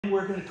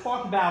we're going to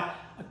talk about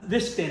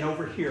this bin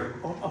over here,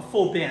 a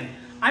full bin.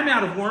 I'm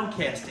out of worm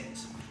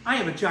castings. I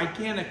have a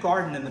gigantic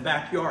garden in the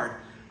backyard.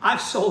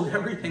 I've sold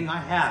everything I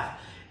have.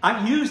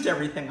 I've used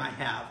everything I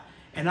have.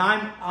 And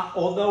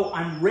although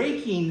I'm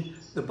raking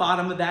the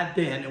bottom of that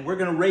bin, and we're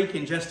going to rake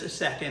in just a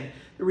second,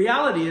 the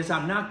reality is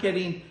I'm not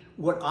getting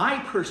what I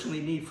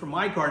personally need for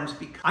my gardens,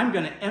 because I'm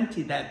going to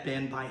empty that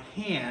bin by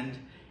hand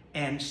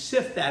and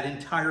sift that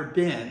entire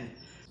bin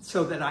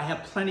so that I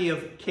have plenty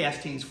of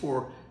castings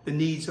for the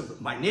needs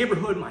of my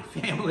neighborhood, my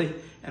family,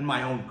 and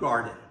my own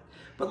garden.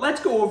 But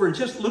let's go over and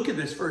just look at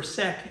this for a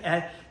sec,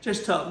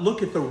 just to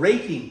look at the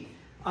raking.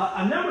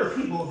 A number of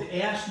people have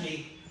asked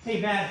me,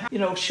 hey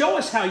Matt, show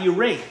us how you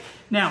rake.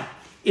 Now,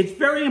 it's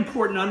very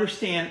important to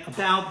understand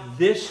about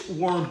this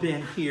worm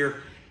bin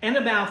here, and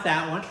about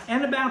that one,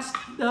 and about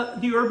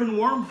the urban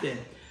worm bin.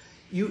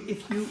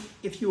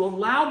 If you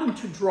allow them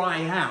to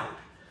dry out,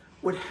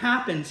 what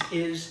happens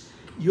is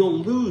you'll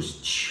lose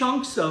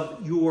chunks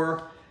of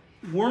your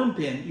worm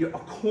bin. A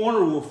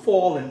corner will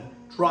fall and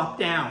drop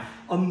down.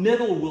 A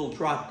middle will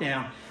drop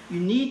down. You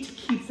need to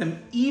keep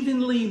them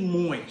evenly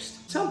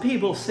moist. Some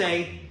people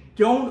say,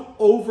 don't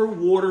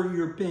overwater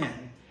your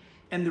bin.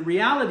 And the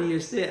reality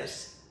is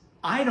this,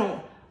 I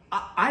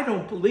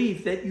don't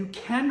believe that you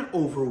can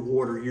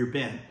overwater your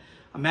bin.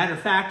 A matter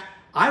of fact,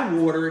 I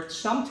water it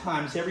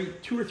sometimes every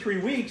 2 or 3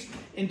 weeks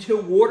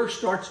until water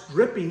starts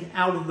dripping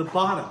out of the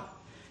bottom.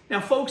 Now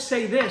folks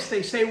say this,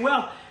 they say,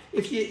 well,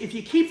 if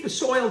you keep the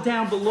soil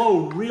down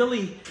below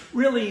really,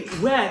 really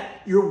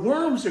wet, your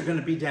worms are going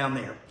to be down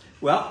there.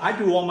 Well, I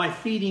do all my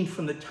feeding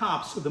from the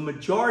top, so the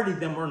majority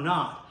of them are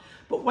not.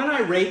 But when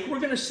I rake, we're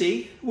going to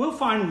see, we'll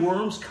find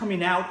worms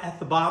coming out at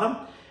the bottom.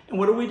 And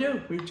what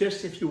do? We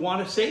just, if you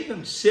want to save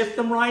them, sift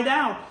them right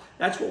out.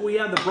 That's what we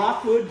have the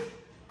Brockwood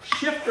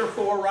shifter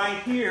for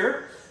right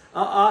here.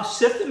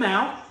 Sift them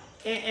out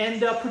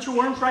and put your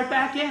worms right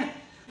back in.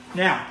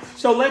 Now,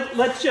 so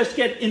let's just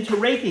get into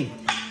raking.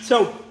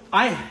 So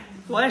the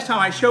last time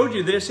I showed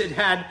you this, it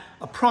had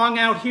a prong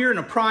out here and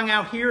a prong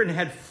out here, and it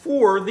had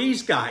 4 of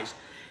these guys.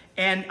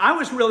 And I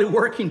was really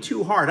working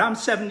too hard. I'm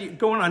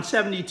going on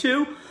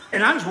 72,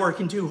 and I was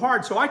working too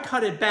hard. So I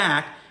cut it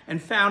back and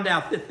found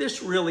out that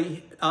this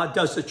really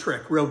does the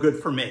trick real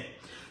good for me.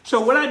 So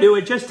what I do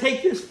is just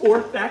take this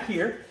fork back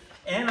here,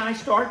 and I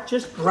start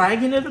just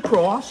dragging it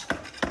across.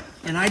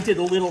 And I did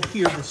a little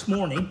here this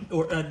morning,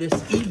 or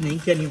this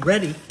evening, getting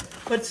ready.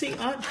 But see,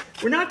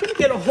 we're not going to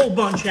get a whole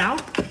bunch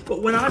out,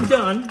 but when I'm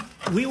done,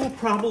 we will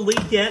probably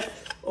get,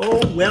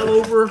 well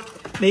over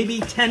maybe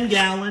 10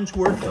 gallons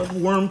worth of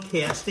worm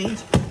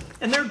castings.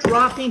 And they're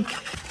dropping.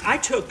 I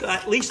took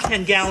at least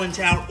 10 gallons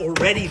out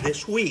already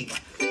this week.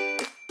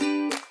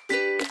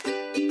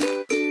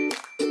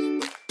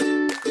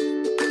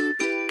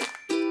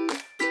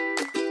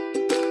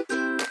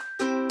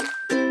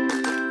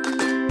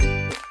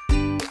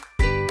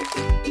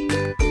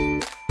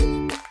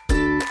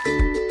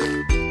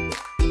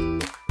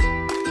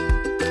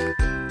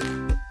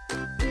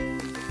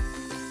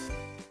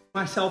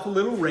 Myself a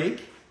little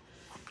rake,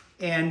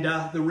 and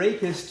the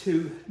rake is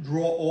to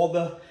draw all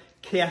the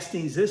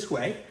castings this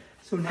way.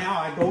 So now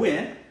I go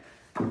in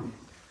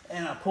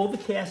and I pull the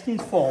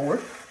castings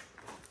forward.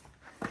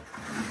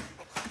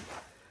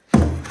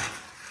 Get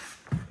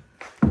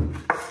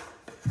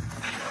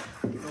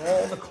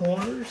all the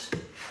corners.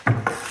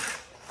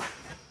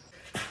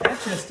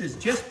 That is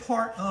just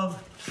part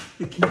of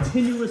the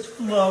continuous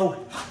flow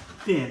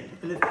bin.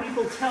 And if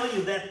people tell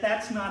you that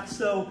that's not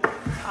so,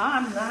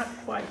 I'm not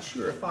quite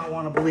sure if I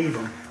want to believe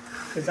them.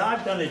 Because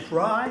I've done it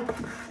dry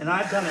and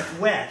I've done it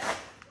wet.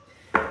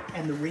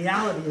 And the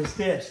reality is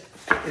this,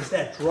 is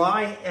that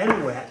dry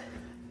and wet,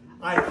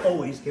 I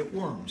always get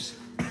worms.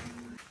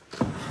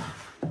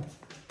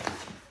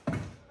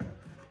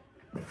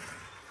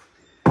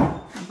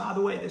 And by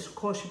the way, this will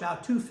cost you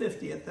about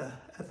 $2.50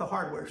 at the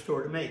hardware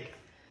store to make.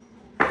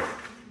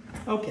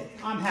 Okay,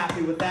 I'm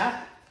happy with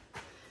that.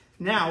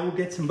 Now we'll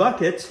get some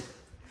buckets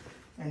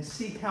and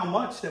see how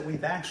much that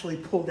we've actually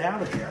pulled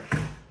out of there.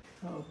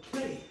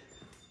 Okay.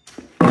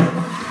 You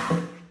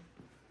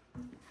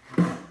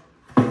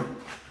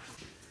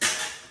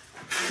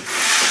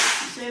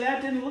say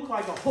that didn't look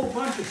like a whole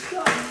bunch of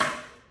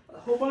stuff, a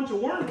whole bunch of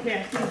worm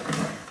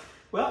castings.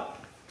 Well,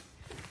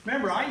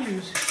 remember I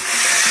use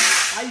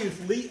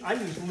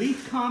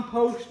leaf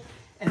compost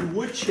and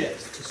wood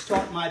chips to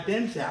start my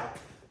bins out.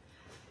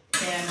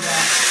 And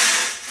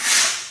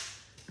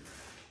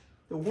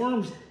the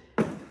worms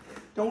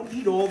don't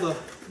eat all the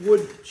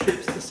wood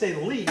chips, to say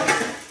the least.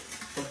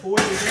 But boy,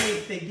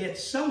 they get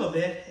some of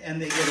it, and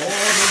they get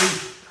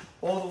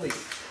all the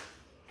leaf.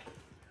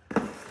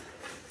 All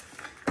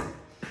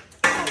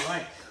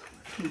right,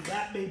 let's move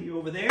that baby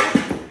over there.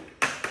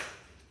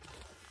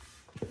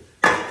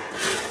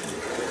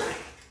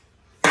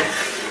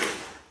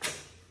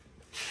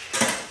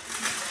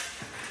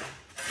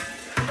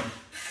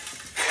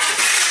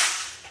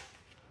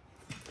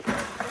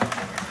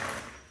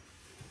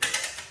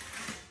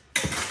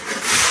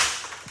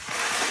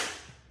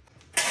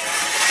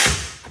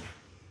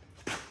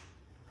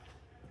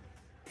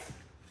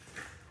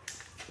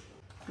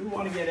 We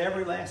want to get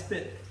every last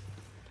bit.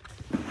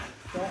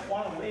 Don't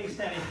want to waste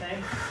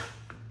anything.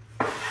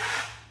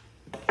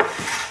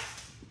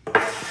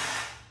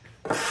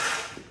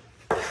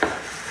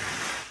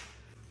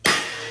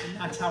 And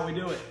that's how we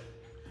do it.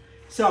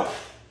 So,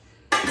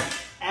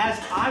 as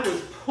I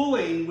was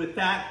pulling with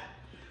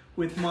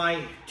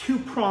my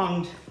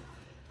two-pronged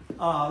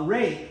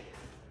rake,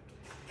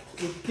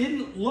 it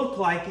didn't look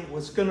like it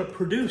was going to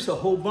produce a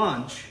whole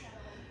bunch,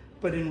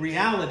 but in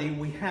reality,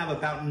 we have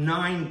about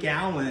 9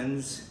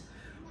 gallons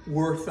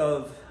worth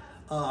of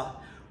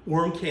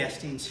worm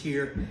castings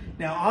here.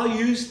 Now, I'll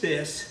use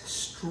this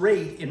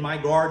straight in my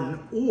garden,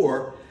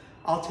 or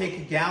I'll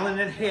take 1.5 gallons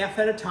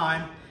at a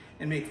time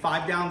and make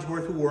 5 gallons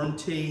worth of worm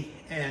tea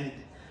and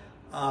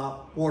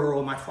water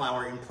all my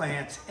flowering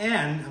plants.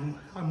 And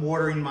I'm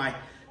watering my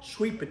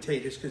sweet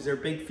potatoes because they're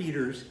big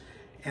feeders,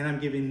 and I'm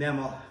giving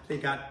them they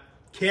got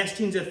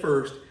castings at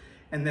first,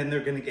 and then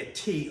they're gonna get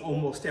tea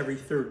almost every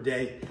 3rd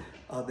day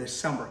this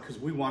summer because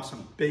we want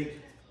some big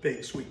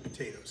sweet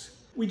potatoes.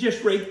 We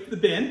just raked the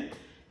bin,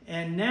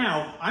 and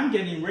now I'm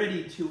getting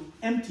ready to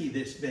empty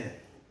this bin.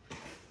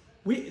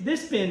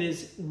 This bin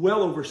is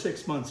well over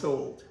 6 months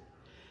old,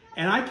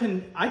 and I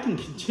can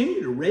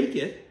continue to rake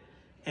it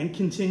and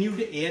continue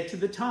to add to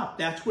the top.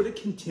 That's what a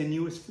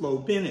continuous flow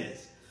bin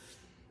is.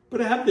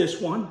 But I have this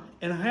one,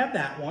 and I have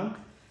that one,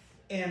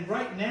 and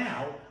right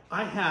now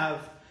I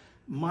have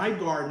my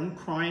garden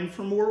crying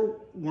for more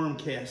worm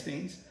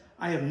castings.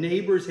 I have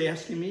neighbors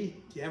asking me,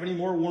 do you have any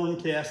more worm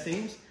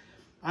castings?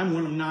 I'm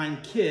one of 9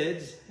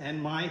 kids,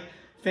 and my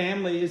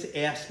family is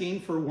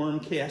asking for worm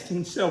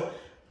castings. So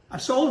I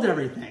sold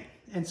everything.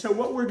 And so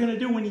what we're gonna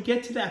do when you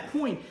get to that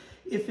point,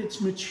 if it's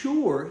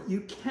mature,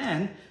 you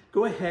can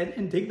go ahead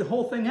and dig the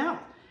whole thing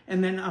out.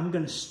 And then I'm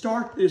gonna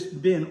start this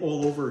bin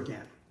all over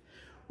again.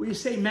 Well, you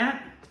say,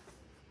 Matt,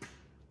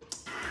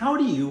 how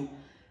do you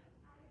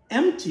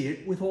empty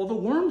it with all the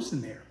worms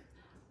in there?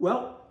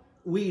 Well,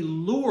 we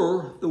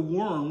lure the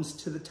worms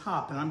to the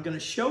top, and I'm gonna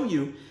show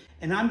you,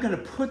 and I'm gonna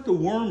put the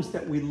worms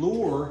that we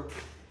lure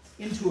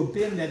into a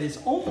bin that is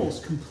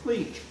almost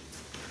complete.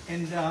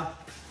 And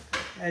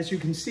as you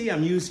can see,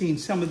 I'm using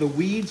some of the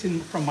weeds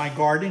from my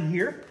garden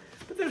here,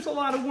 but there's a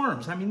lot of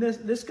worms. I mean,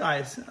 this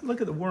guy's,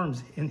 look at the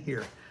worms in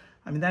here.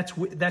 I mean, that's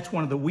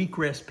one of the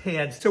wheatgrass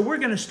pads. So we're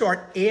gonna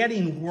start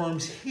adding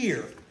worms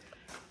here.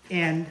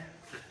 And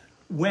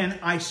when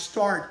I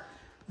start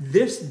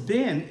this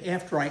bin,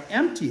 after I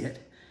empty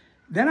it,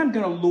 then I'm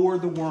gonna lure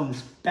the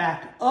worms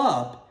back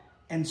up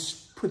and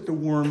put the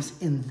worms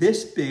in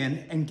this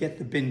bin and get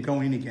the bin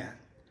going again.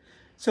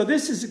 So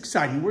this is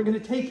exciting. We're gonna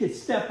take it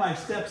step by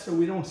step so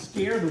we don't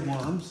scare the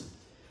worms,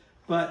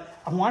 but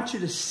I want you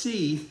to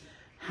see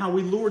how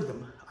we lured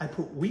them. I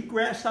put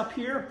wheatgrass up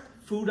here,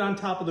 food on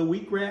top of the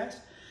wheatgrass.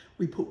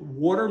 We put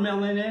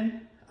watermelon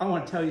in. I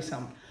wanna tell you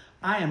something.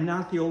 I am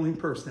not the only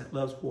person that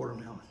loves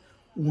watermelon.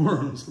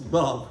 Worms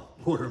love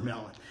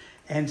watermelon.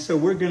 And so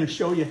we're gonna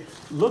show you,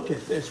 look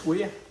at this, will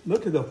you?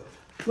 Look at the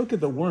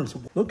worms.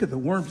 Look at the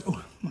worms.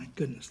 Oh my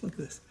goodness, look at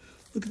this.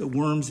 Look at the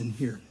worms in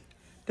here.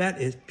 That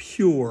is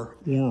pure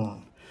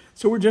worm.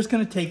 So we're just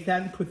gonna take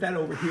that and put that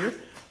over here.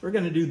 We're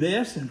gonna do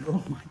this, and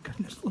oh my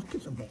goodness, look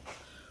at them all.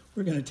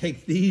 We're gonna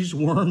take these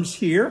worms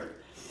here,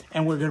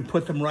 and we're gonna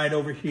put them right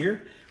over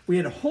here. We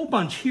had a whole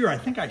bunch here. I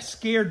think I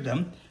scared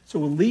them, so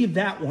we'll leave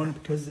that one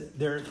because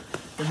they're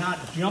not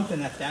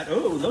jumping at that.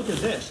 Oh, look at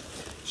this.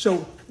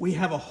 So we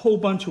have a whole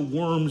bunch of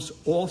worms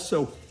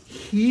also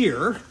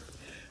here,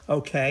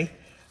 okay?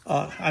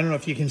 I don't know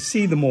if you can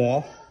see them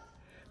all.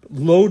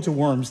 Loads of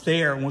worms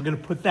there, and we're gonna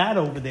put that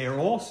over there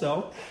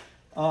also.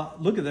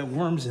 Look at the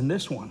worms in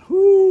this one.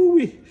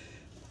 Woo-wee.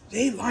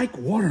 They like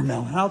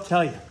watermelon, I'll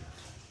tell you.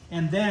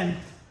 And then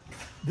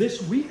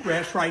this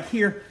wheatgrass right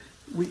here,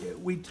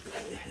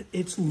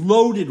 it's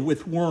loaded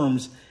with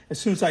worms. As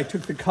soon as I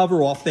took the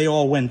cover off, they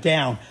all went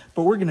down.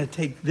 But we're gonna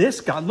take this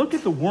guy. Look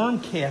at the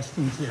worm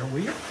castings there, will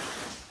you?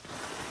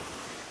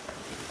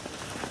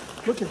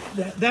 Look at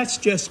that. That's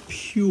just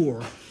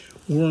pure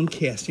worm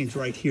castings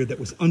right here that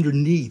was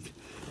underneath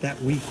that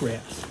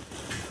wheatgrass.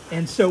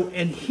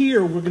 And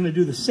here we're gonna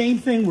do the same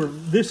thing where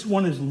this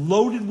one is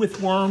loaded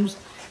with worms,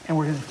 and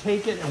we're gonna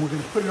take it and we're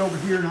gonna put it over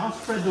here, and I'll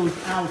spread those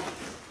out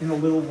in a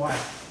little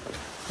while.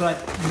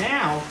 But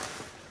now,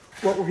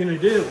 what we're gonna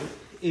do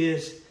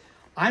is,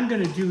 I'm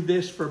gonna do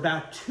this for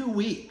about 2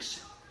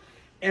 weeks,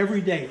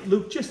 every day.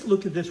 Luke, just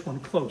look at this one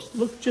close.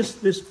 Look,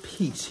 just this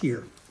piece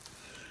here.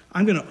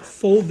 I'm gonna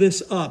fold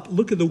this up.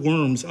 Look at the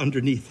worms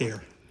underneath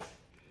there.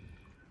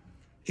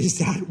 Is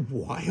that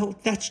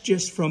wild? That's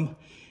just from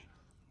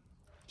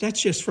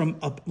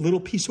a little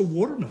piece of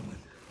watermelon.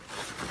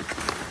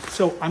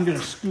 So I'm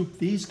gonna scoop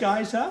these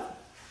guys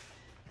up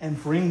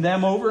and bring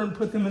them over and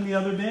put them in the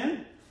other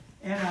bin.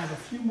 And I have a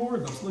few more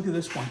of those. Look at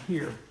this one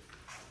here.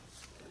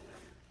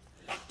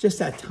 Just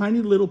that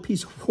tiny little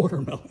piece of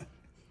watermelon.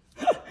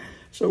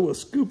 So we'll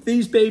scoop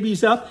these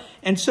babies up.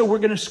 And so we're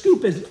gonna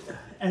scoop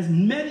as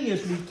many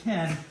as we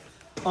can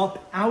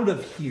up out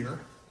of here.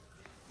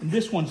 And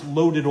this one's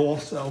loaded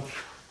also.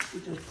 We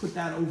just put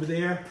that over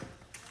there.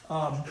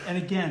 And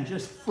again,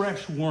 just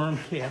fresh worm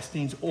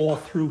castings all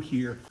through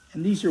here.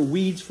 And these are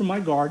weeds from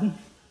my garden.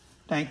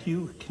 Thank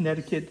you,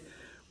 Connecticut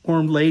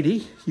worm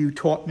lady. You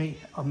taught me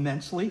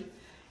immensely.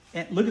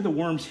 And look at the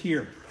worms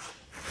here.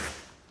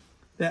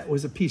 That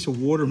was a piece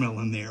of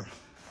watermelon there.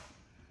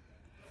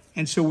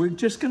 And so we're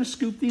just gonna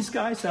scoop these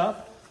guys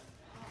up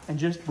and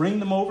just bring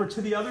them over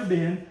to the other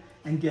bin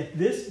and get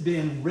this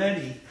bin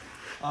ready.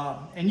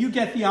 And you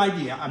get the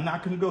idea. I'm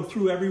not gonna go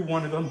through every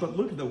one of them, but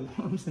look at the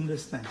worms in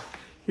this thing.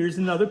 Here's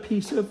another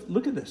piece of,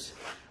 look at this,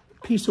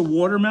 piece of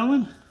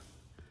watermelon.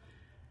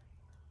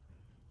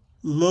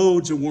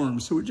 Loads of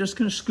worms. So we're just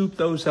gonna scoop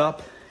those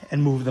up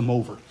and move them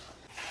over.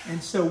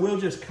 And so we'll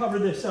just cover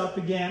this up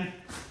again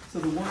so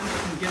the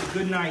worms can get a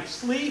good night's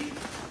sleep.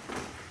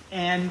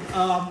 And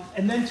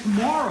then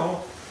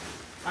tomorrow,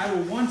 I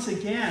will once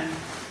again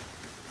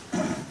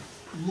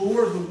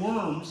lure the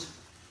worms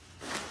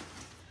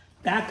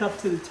back up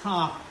to the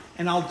top,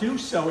 and I'll do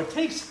so. It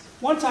takes,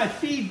 once I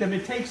feed them,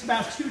 it takes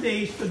about 2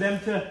 days for them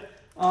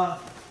to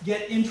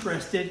get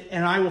interested,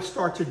 and I will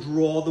start to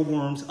draw the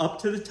worms up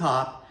to the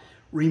top,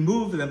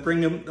 remove them,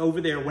 bring them over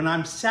there. When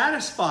I'm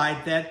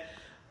satisfied that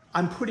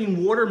I'm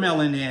putting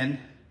watermelon in,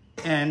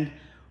 and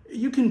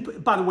you can,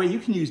 by the way, you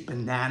can use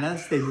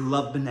bananas. They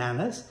love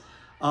bananas.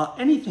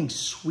 Anything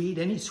sweet,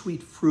 any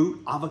sweet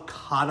fruit,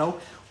 avocado,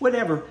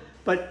 whatever.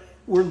 But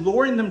we're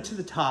luring them to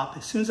the top.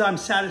 As soon as I'm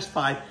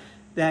satisfied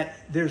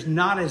that there's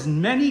not as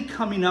many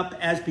coming up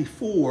as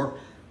before,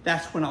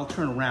 that's when I'll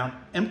turn around,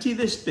 empty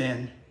this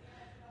bin,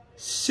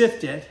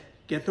 sift it,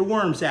 get the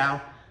worms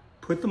out,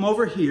 put them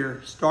over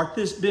here, start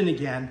this bin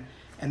again,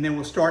 and then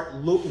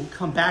we'll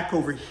come back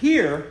over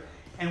here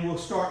and we'll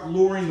start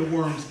luring the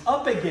worms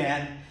up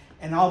again,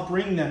 and I'll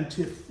bring them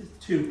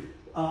to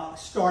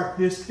start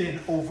this bin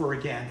over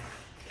again.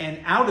 And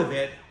out of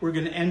it, we're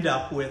gonna end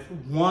up with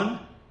 1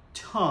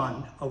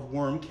 ton of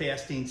worm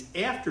castings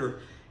after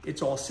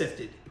it's all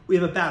sifted. We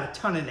have about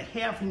 1.5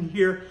 tons in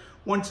here.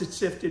 Once it's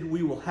sifted,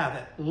 we will have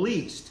at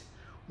least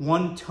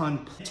 1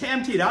 ton. To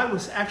empty it, I will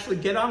actually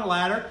get on a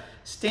ladder,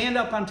 stand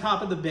up on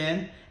top of the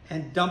bin,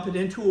 and dump it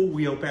into a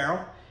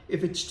wheelbarrow.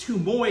 If it's too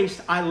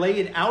moist, I lay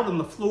it out on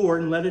the floor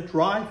and let it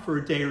dry for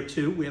a day or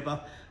two. We have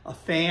a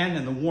fan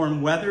and the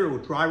warm weather, it will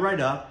dry right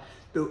up.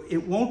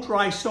 It won't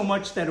dry so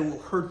much that it will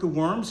hurt the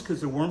worms, because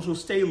the worms will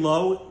stay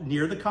low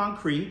near the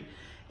concrete,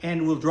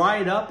 and we'll dry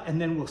it up, and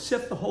then we'll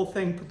sift the whole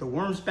thing, put the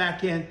worms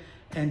back in,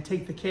 and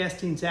take the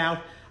castings out.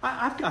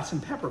 I've got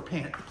some pepper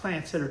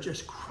plants that are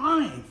just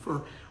crying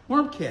for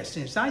worm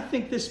castings. I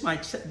think this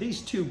might,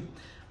 these two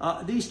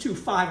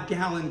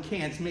 5-gallon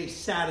cans may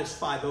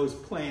satisfy those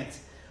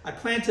plants. I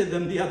planted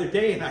them the other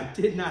day and I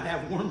did not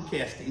have worm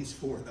castings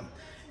for them.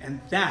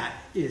 And that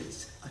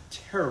is a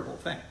terrible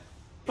thing.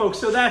 Folks,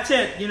 so that's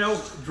it. You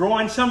know,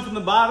 drawing some from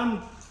the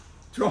bottom,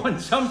 drawing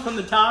some from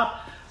the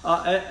top.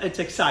 It's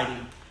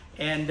exciting.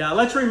 And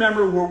let's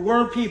remember, we're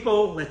worm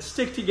people. Let's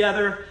stick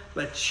together.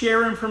 Let's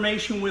share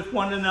information with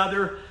one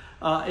another.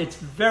 It's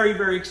very,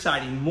 very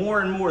exciting.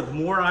 More and more, the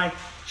more I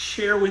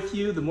share with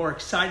you, the more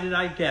excited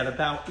I get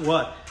about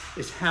what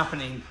is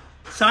happening.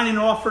 Signing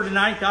off for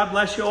tonight. God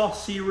bless you all.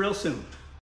 See you real soon.